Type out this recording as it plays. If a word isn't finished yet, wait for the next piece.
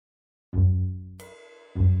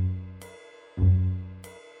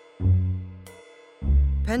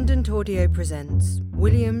Independent Audio presents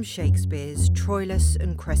William Shakespeare's Troilus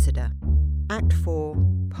and Cressida, Act 4,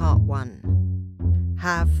 Part 1.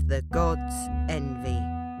 Have the Gods Envy.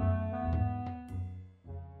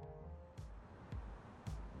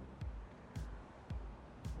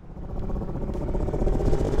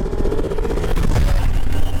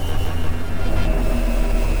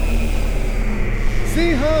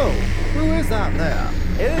 See-ho! Who is that there?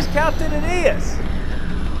 It is Captain Aeneas.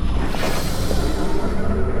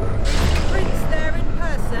 Prince there in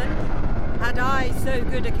person? Had I so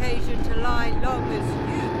good occasion to lie long as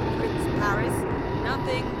you, Prince Paris,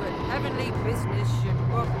 nothing but heavenly business should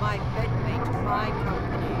rob my bedmate my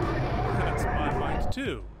company. That's my mind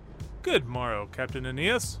too. Good morrow, Captain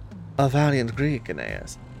Aeneas. A valiant Greek,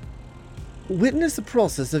 Aeneas. Witness the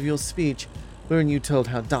process of your speech, wherein you told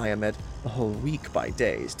how Diomed, a whole week by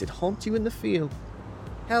days, did haunt you in the field.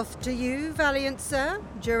 Health to you, valiant sir,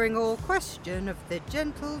 during all question of the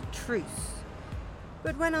gentle truce.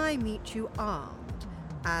 But when I meet you armed,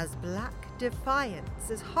 as black defiance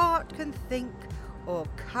as heart can think or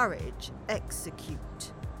courage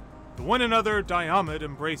execute. The one another Diomed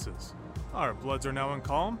embraces. Our bloods are now in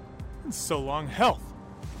calm, and so long health.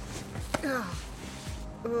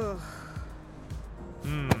 Ugh.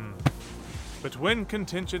 But when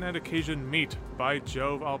contention and occasion meet, by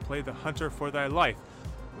Jove, I'll play the hunter for thy life,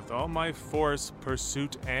 with all my force,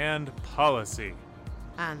 pursuit, and policy.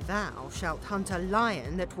 And thou shalt hunt a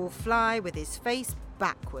lion that will fly with his face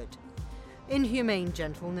backward. Inhumane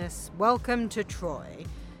gentleness, welcome to Troy.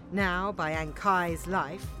 Now, by Ancai's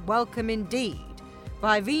life, welcome indeed.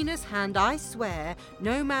 By Venus' hand I swear,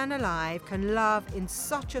 no man alive can love in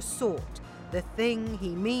such a sort the thing he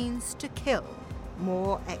means to kill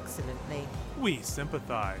more excellently. We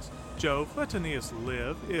sympathize. Jove, let Aeneas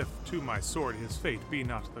live, if to my sword his fate be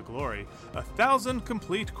not the glory, 1,000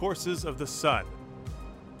 complete courses of the sun.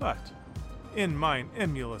 But in mine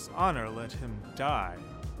emulous honor let him die,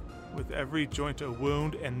 with every joint a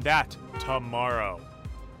wound, and that tomorrow.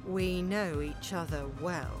 We know each other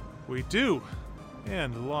well. We do,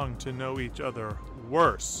 and long to know each other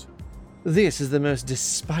worse. This is the most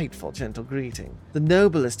despiteful gentle greeting, the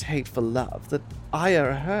noblest hateful love that I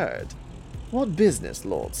e'er heard. What business,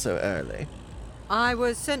 lord, so early? I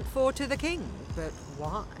was sent for to the king, but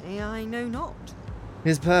why I know not.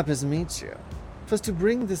 His purpose meets you. 'Twas to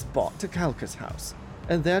bring this bot to Calchas' house,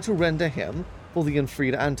 and there to render him, for the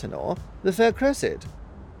unfreed Antenor, the fair Cressida.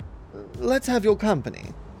 Let's have your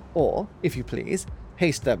company, or, if you please,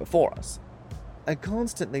 haste there before us. I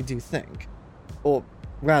constantly do think, or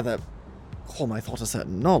rather, call my thought a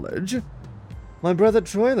certain knowledge, my brother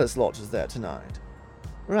Troilus lodges there tonight.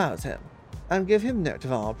 Rouse him, and give him note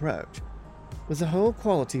of our approach, with the whole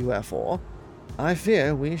quality wherefore, I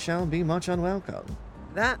fear we shall be much unwelcome.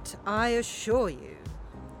 That I assure you.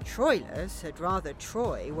 Troilus had rather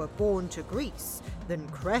Troy were born to Greece than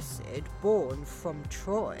Cressida born from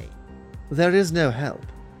Troy. There is no help.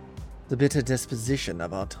 The bitter disposition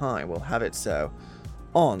of our time will have it so.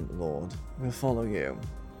 On, lord, we'll follow you.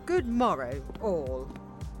 Good morrow, all.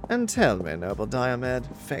 And tell me, noble Diomed,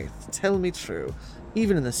 faith, tell me true,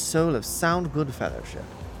 even in the soul of sound good fellowship,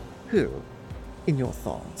 who, in your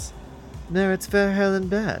thoughts, merits fair Helen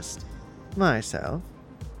best? Myself,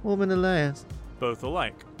 or Menelaus? Both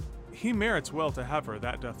alike. He merits well to have her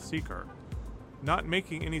that doth seek her, not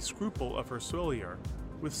making any scruple of her swillier,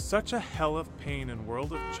 with such a hell of pain and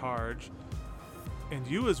world of charge, and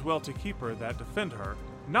you as well to keep her that defend her,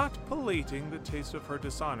 not palating the taste of her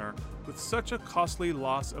dishonor with such a costly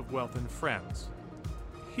loss of wealth and friends.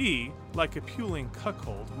 He, like a puling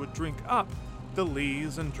cuckold, would drink up the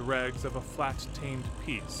lees and dregs of a flat-tamed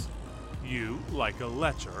peace. You, like a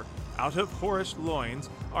lecher, out of whorish loins,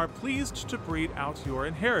 are pleased to breed out your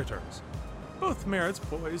inheritors. Both merits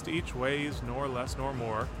poised each ways, nor less nor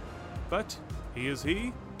more, but he is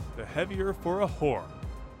he, the heavier for a whore.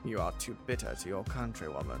 You are too bitter to your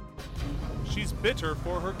countrywoman. She's bitter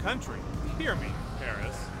for her country. Hear me,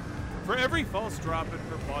 Paris. For every false drop in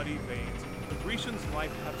her body veins, the Grecian's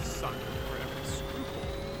life hath sunk. For every scruple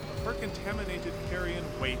of her contaminated carrion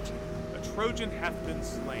weight, a Trojan hath been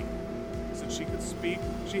slain. Since she could speak,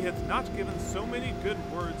 she hath not given so many good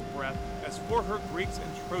words breath, as for her Greeks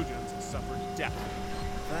and Trojans suffered death.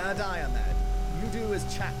 Fair Diomed, you do as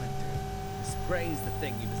chapmen do. Sprays the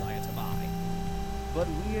thing you desire to buy. But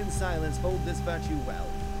we in silence hold this virtue well.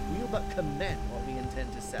 We'll but commend what we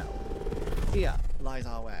intend to sell. Here lies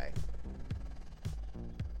our way.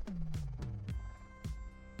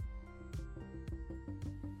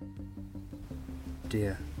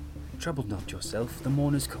 Dear, trouble not yourself, the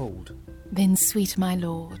morn is cold. Then, sweet my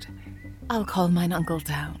lord, I'll call mine uncle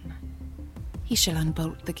down. He shall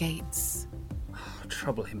unbolt the gates.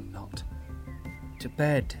 Trouble him not. To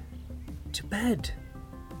bed. To bed.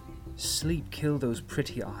 Sleep kill those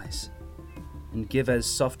pretty eyes, and give as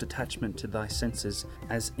soft attachment to thy senses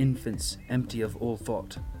as infants empty of all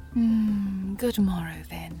thought. Good morrow,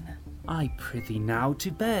 then. I prithee now to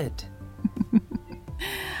bed.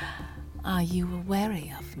 Are you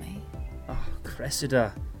weary of me?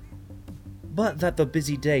 Cressida, but that the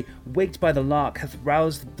busy day, waked by the lark, hath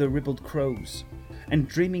roused the ribald crows, and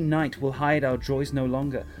dreaming night will hide our joys no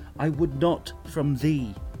longer, I would not from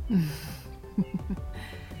thee.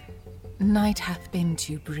 Night hath been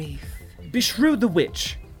too brief. Beshrew the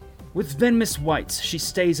witch! With venomous wights she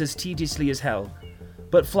stays as tediously as hell,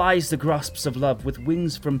 but flies the grasps of love with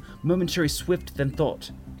wings from momentary swift than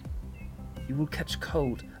thought. You will catch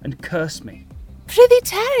cold and curse me. Prithee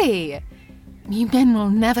tarry! You men will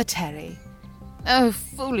never tarry. Oh,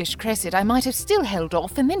 foolish Cressida, I might have still held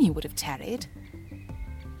off, and then you would have tarried.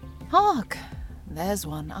 Hark! There's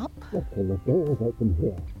one up.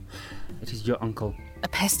 It is your uncle. A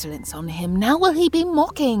pestilence on him. Now will he be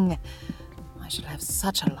mocking? I shall have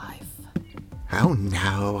such a life. How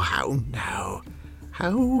now, how now?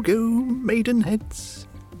 How go maidenheads?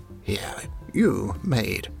 Here, you,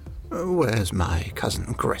 maid. Where's my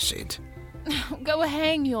cousin Cressida? Go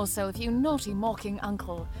hang yourself, you naughty mocking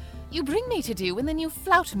uncle. You bring me to do, and then you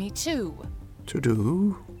flout me too. To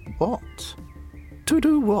do what? To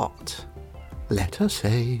do what? Let her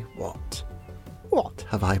say what. What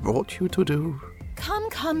have I brought you to do?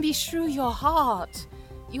 Come, beshrew your heart.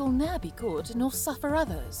 You'll ne'er be good, nor suffer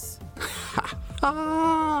others.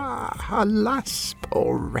 Alas,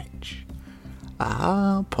 poor wretch.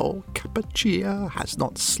 Poor Cappuccia has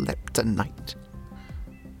not slept tonight.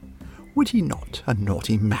 Would he not, a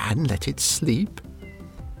naughty man, let it sleep?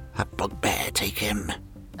 A bugbear take him.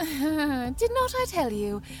 Did not I tell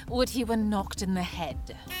you, would he were knocked in the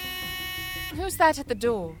head? Who's that at the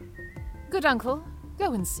door? Good uncle,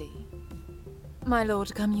 go and see. My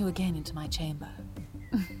lord, come you again into my chamber.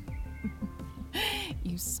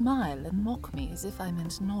 You smile and mock me as if I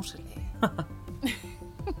meant naughtily.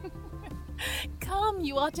 Come,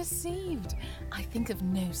 you are deceived. I think of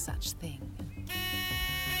no such thing.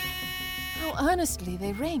 How earnestly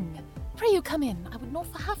they ring. Pray you come in. I would not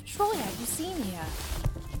for half Troy have you seen here.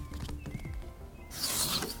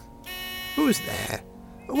 Who's there?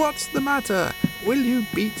 What's the matter? Will you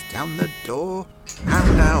beat down the door? How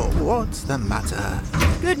now, what's the matter?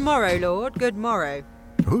 Good morrow, lord, good morrow.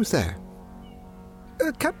 Who's there?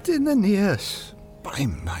 Captain Aeneas. By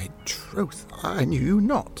my troth, I knew you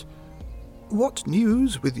not. What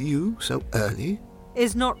news with you so early?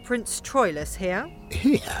 Is not Prince Troilus here?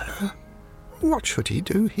 Here? What should he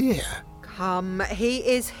do here? Come, he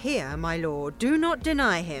is here, my lord. Do not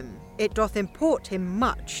deny him. It doth import him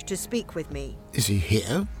much to speak with me. Is he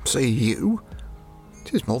here, say you?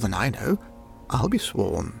 'Tis more than I know. I'll be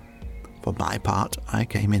sworn. For my part, I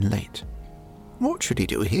came in late. What should he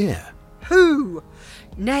do here? Who?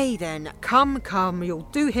 Nay then, come, you'll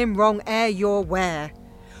do him wrong ere you're ware.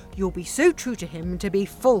 You'll be so true to him to be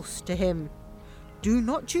false to him. Do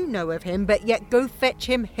not you know of him, but yet go fetch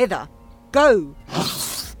him hither. Go!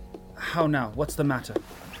 How now? What's the matter?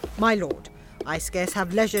 My lord, I scarce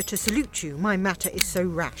have leisure to salute you, my matter is so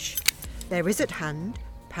rash. There is at hand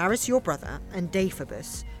Paris your brother, and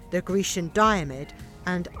Deiphobus, the Grecian Diomed,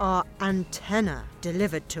 and our antenna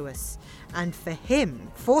delivered to us, and for him,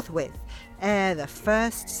 forthwith, ere the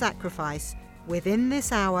first sacrifice, within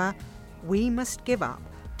this hour, we must give up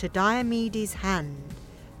to Diomedes' hand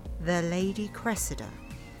the Lady Cressida.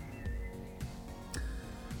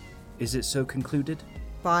 Is it so concluded?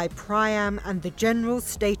 By Priam and the general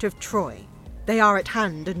state of Troy. They are at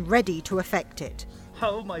hand and ready to effect it.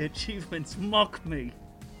 How my achievements mock me!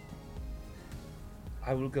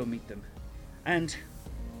 I will go meet them. And,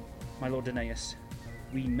 my lord Aeneas,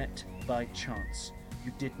 we met by chance.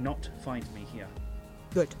 You did not find me here.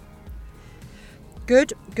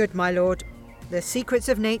 Good, my lord. The secrets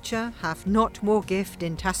of nature have not more gift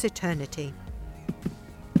in taciturnity.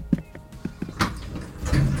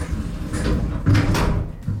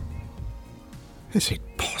 Is it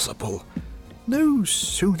possible? No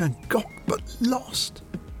sooner got but lost.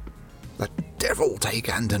 The devil take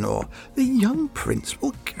Antenor. The young prince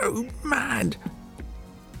will go mad.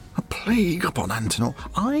 A plague upon Antenor.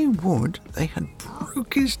 I would they had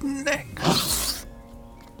broke his neck.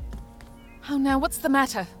 How now, what's the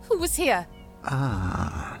matter? Who was here?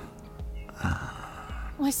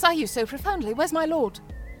 Why sigh you so profoundly? Where's my lord?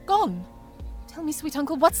 Gone. Tell me, sweet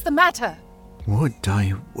uncle, what's the matter? Would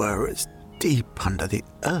I were as deep under the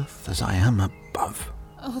earth as I am above.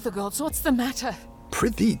 Oh, the gods, what's the matter?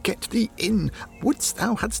 prithee get thee in. Wouldst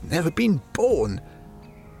thou hadst never been born.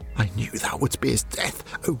 I knew thou wouldst be his death.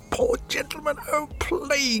 O poor gentleman, O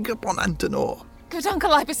plague upon Antenor. Good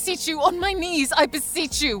uncle, I beseech you, on my knees, I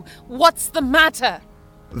beseech you. What's the matter?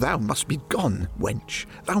 Thou must be gone, wench.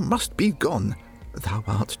 Thou must be gone. Thou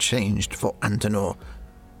art changed for Antenor.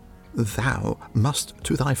 Thou must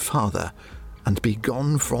to thy father, and be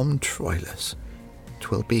gone from Troilus.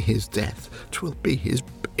 'Twill be his death, 'twill be his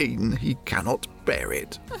bane, he cannot bear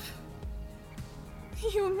it.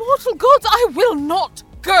 You immortal gods, I will not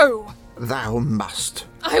go! Thou must.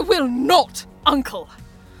 I will not, uncle!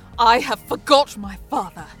 I have forgot my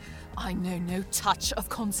father. I know no touch of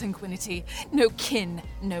consanguinity, no kin,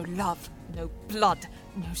 no love, no blood,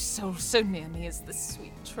 no soul so near me as the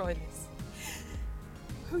sweet Troilus.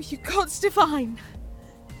 Oh, you gods divine!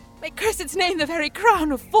 Make Cressid's name the very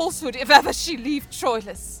crown of falsehood if ever she leave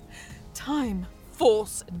Troilus. Time,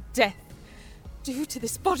 force, and death. Do to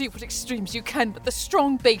this body what extremes you can, but the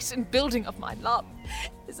strong base and building of my love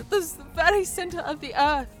is at the very centre of the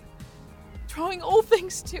earth, drawing all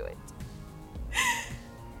things to it.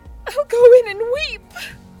 I'll go in and weep.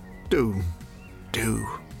 Do.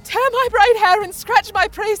 Tear my bright hair and scratch my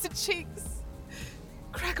praised cheeks.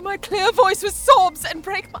 Crack my clear voice with sobs and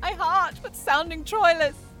break my heart with sounding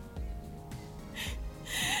Troilus.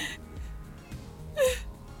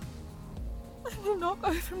 I will not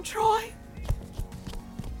go from Troy.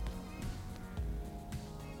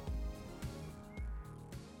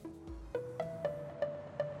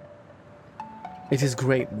 It is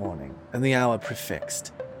great morning, and the hour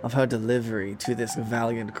prefixed of her delivery to this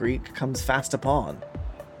valiant Greek comes fast upon.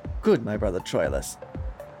 Good, my brother Troilus,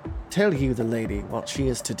 tell you the lady what she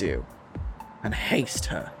is to do, and haste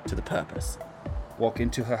her to the purpose. Walk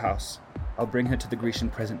into her house. I'll bring her to the Grecian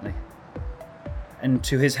presently, and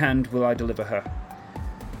to his hand will I deliver her.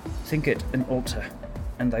 Think it an altar,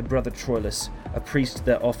 and thy brother Troilus a priest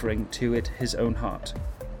there offering to it his own heart.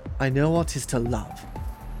 I know what is to love,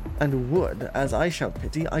 and would, as I shall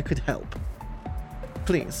pity, I could help.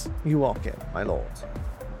 Please, you walk in, my lord.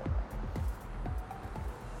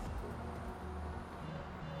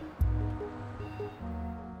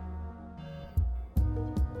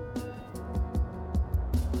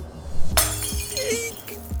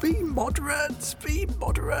 Be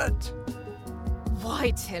moderate. Why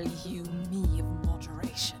tell you me of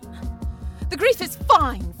moderation? The grief is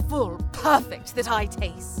fine, full, perfect that I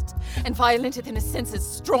taste, and violenteth in a sense as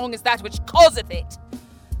strong as that which causeth it.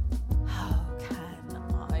 How can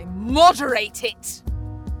I moderate it?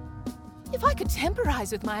 If I could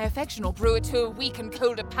temporize with my affection or brew it to a weak and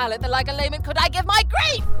colder palate, the like a layman could I give my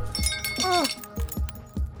grief! Ugh.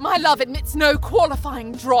 My love admits no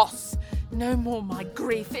qualifying dross. No more my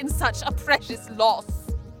grief in such a precious loss.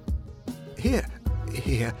 Here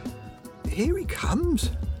he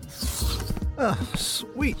comes. Ah,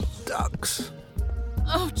 sweet ducks.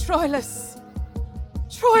 Oh, Troilus!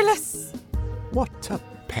 Troilus! What a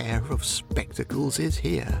pair of spectacles is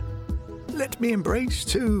here. Let me embrace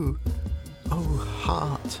too. Oh,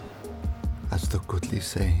 heart, as the goodly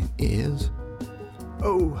saying is.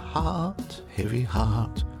 Oh, heart, heavy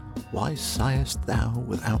heart, why sighest thou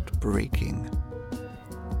without breaking?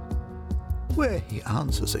 Where he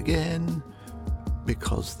answers again,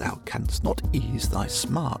 because thou canst not ease thy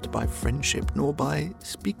smart by friendship nor by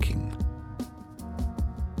speaking.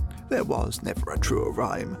 There was never a truer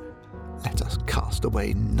rhyme. Let us cast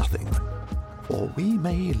away nothing, for we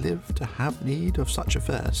may live to have need of such a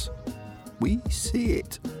verse. We see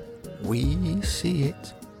it.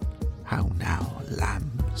 How now,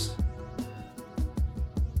 lambs?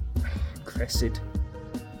 Cressid,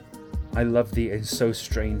 I love thee in so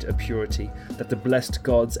strained a purity that the blessed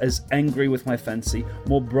gods, as angry with my fancy,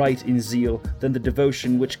 more bright in zeal than the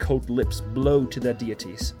devotion which cold lips blow to their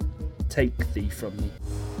deities, take thee from me.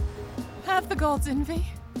 Have the gods envy?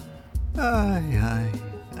 Aye.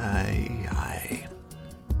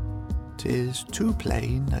 'Tis too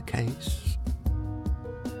plain a case.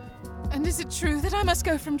 And is it true that I must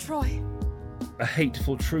go from Troy? A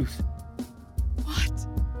hateful truth. What?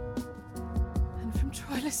 And from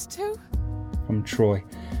Troilus too? From Troy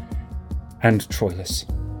and Troilus.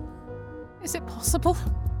 Is it possible?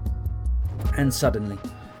 And suddenly,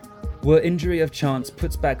 where injury of chance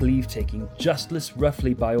puts back leave-taking, justice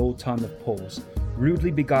roughly by all time of pause,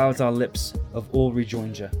 rudely beguiles our lips of all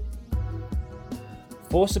rejoinder,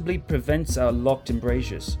 forcibly prevents our locked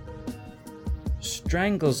embrasures,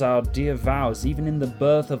 strangles our dear vows even in the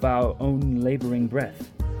birth of our own labouring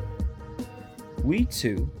breath. We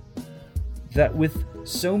two, that with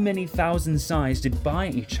so many thousand sighs did buy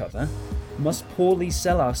each other, must poorly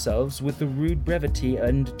sell ourselves with the rude brevity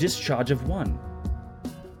and discharge of one.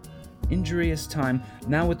 injurious time,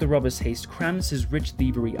 now with the robber's haste, crams his rich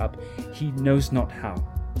thievery up, he knows not how.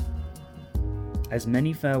 As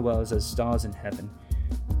many farewells as stars in heaven,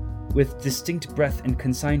 with distinct breath and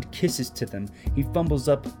consigned kisses to them, he fumbles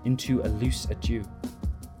up into a loose adieu,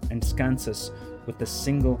 and scants us with a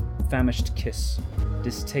single famished kiss,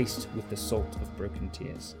 distaste with the salt of broken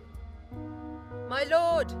tears. My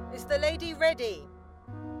lord, is the lady ready?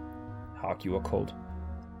 Hark, you are called.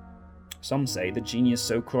 Some say the genius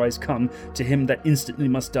so cries, "Come to him that instantly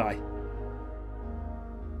must die."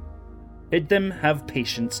 Bid them have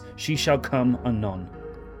patience, she shall come anon.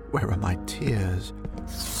 Where are my tears?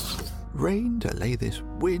 Rain to lay this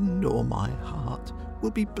wind, or my heart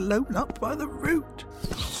will be blown up by the root.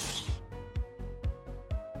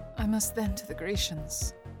 I must then to the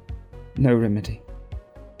Grecians. No remedy.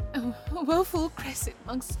 Oh, a woeful crescit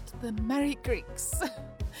amongst the merry Greeks.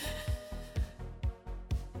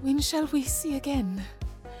 When shall we see again?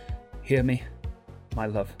 Hear me, my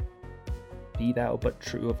love. Be thou but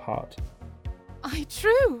true of heart. Aye,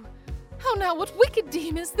 true. How now, what wicked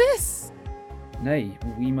deem is this? Nay,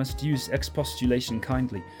 we must use expostulation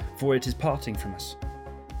kindly, for it is parting from us.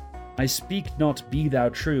 I speak not be thou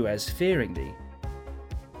true as fearing thee,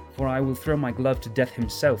 for I will throw my glove to death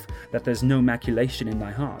himself, that there's no maculation in thy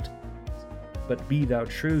heart. But be thou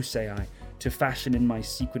true, say I, to fashion in my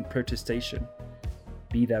sequent protestation.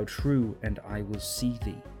 Be thou true, and I will see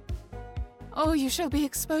thee. Oh, you shall be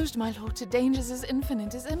exposed, my lord, to dangers as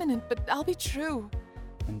infinite as imminent, but I'll be true.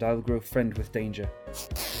 And I'll grow friend with danger.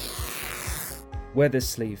 Wear this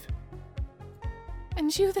sleeve.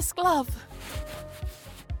 And you this glove.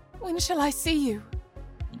 When shall I see you?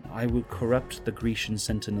 I will corrupt the Grecian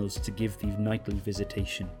sentinels to give thee nightly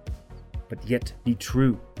visitation. But yet be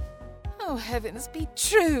true. Oh, heavens, be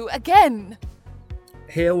true again!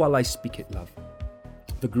 Hear while I speak it, love.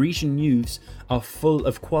 The Grecian youths are full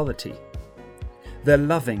of quality. They're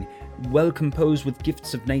loving, well composed with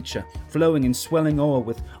gifts of nature, flowing and swelling o'er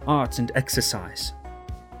with art and exercise.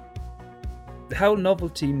 How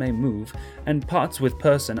novelty may move, and parts with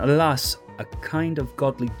person, alas, a kind of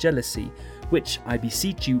godly jealousy, which, I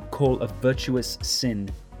beseech you, call a virtuous sin,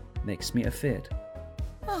 makes me afeard.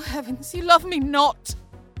 Oh, heavens, you love me not!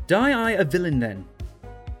 Die I a villain then?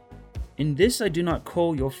 In this I do not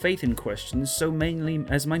call your faith in question so mainly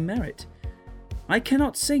as my merit. I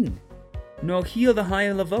cannot sing, nor hear the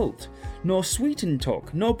higher lavolt, nor sweeten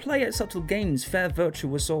talk, nor play at subtle games fair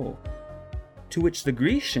virtuous all, to which the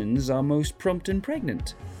Grecians are most prompt and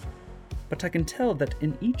pregnant. But I can tell that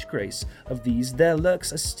in each grace of these there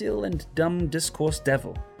lurks a still and dumb discourse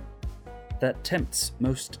devil, that tempts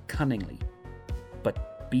most cunningly,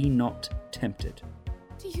 but be not tempted.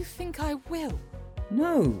 Do you think I will?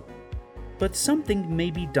 No, but something may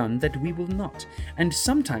be done that we will not, and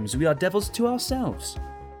sometimes we are devils to ourselves,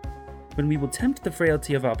 when we will tempt the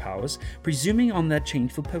frailty of our powers, presuming on their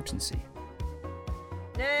changeful potency.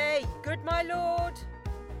 Nay, good my lord.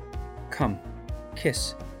 Come,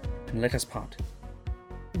 kiss, and let us part.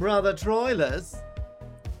 Brother Troilus.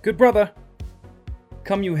 Good brother,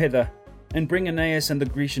 come you hither, and bring Aeneas and the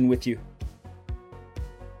Grecian with you.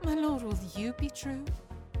 My lord, will you be true?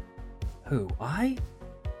 Who, I?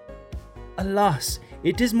 Alas,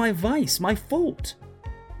 it is my vice, my fault.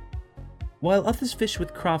 While others fish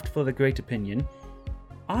with craft for the great opinion,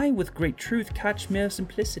 I with great truth catch mere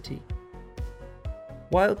simplicity.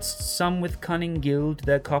 Whilst some with cunning gild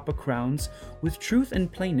their copper crowns, with truth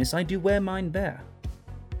and plainness I do wear mine bare.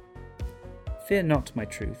 Fear not, my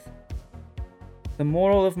truth. The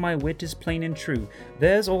moral of my wit is plain and true,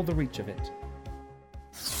 there's all the reach of it.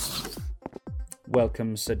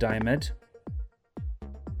 Welcome, Sir Diomed.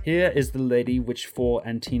 Here is the lady which for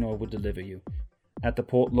Antenor would deliver you. At the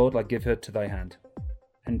port, Lord, I give her to thy hand,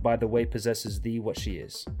 and by the way possesses thee what she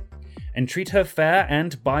is. Entreat her fair,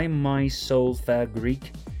 and by my soul, fair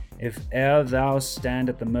Greek, if e'er thou stand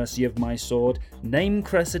at the mercy of my sword, name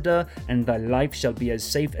Cressida, and thy life shall be as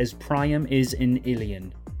safe as Priam is in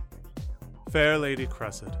Ilion. Fair Lady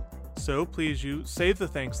Cressid, so please you, save the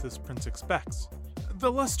thanks this prince expects.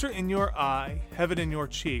 The luster in your eye, heaven in your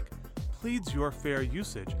cheek, pleads your fair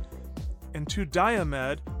usage, and to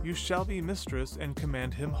Diomed you shall be mistress and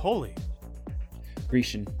command him wholly.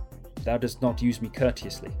 Grecian, thou dost not use me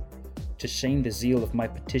courteously. To shame the zeal of my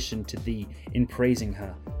petition to thee in praising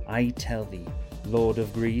her, I tell thee, Lord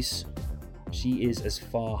of Greece, she is as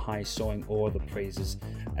far high soaring o'er the praises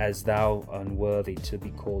as thou unworthy to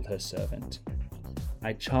be called her servant.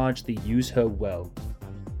 I charge thee use her well,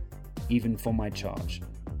 even for my charge.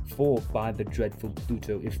 For by the dreadful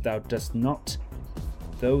Pluto, if thou dost not,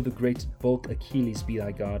 though the great bulk Achilles be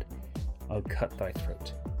thy guard, I'll cut thy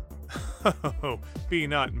throat. Oh, be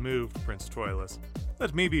not moved, Prince Troilus.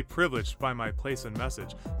 Let me be privileged by my place and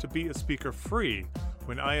message to be a speaker free.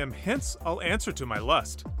 When I am hence, I'll answer to my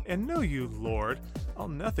lust. And know you, Lord, I'll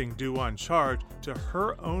nothing do on charge. To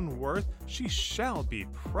her own worth she shall be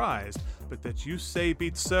prized. But that you say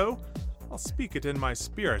be't so, I'll speak it in my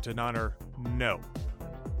spirit and honor no.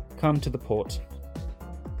 Come to the port.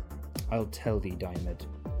 I'll tell thee, Diomed,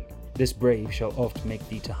 this brave shall oft make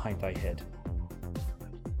thee to hide thy head.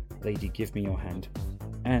 Lady, give me your hand,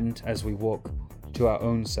 and as we walk, to our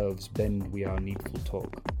own selves bend we our needful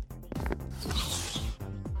talk.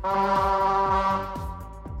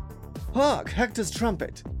 Hark, Hector's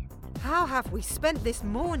trumpet! How have we spent this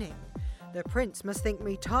morning? The prince must think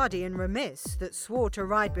me tardy and remiss that swore to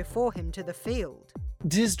ride before him to the field.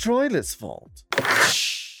 'Tis Troilus' fault.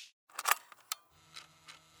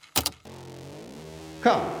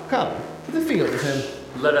 Come, to the field with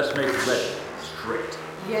him. Let us make ready, straight.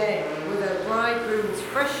 Yea, with a bridegroom's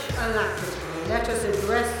fresh alacrity, let us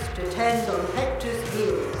address to tend on Hector's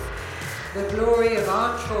heels. The glory of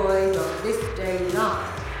our Troy doth this day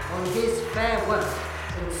lie on his fair worth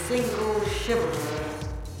and single chivalry.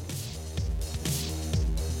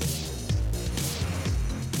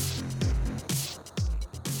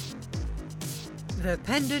 The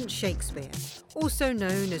Pendant Shakespeare, also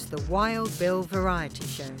known as the Wild Bill Variety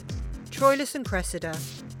Show, Troilus and Cressida,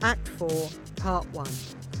 Act 4, Part 1,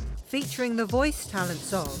 featuring the voice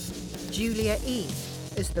talents of Julia E.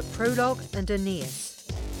 as the prologue and Aeneas,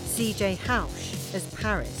 C.J. Hausch as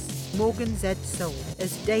Paris, Morgan Z. Soul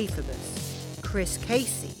as Deiphobus, Chris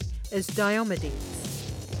Casey as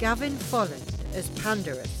Diomedes, Gavin Folland as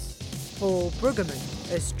Pandarus, Paul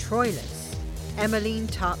Brueggemann as Troilus, Emmeline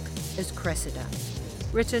Tuck as Cressida.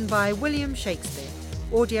 Written by William Shakespeare.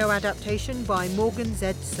 Audio adaptation by Morgan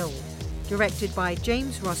Z. Soul. Directed by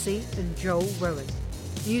James Rossi and Joel Rowan.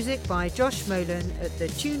 Music by Josh Molan at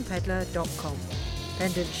thetunepeddler.com.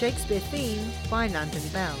 Pendant Shakespeare theme by Landon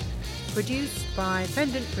Bell. Produced by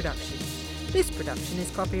Pendant Productions. This production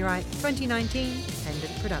is copyright 2019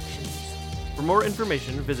 Pendant Productions. For more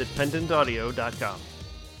information, visit pendantaudio.com.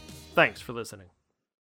 Thanks for listening.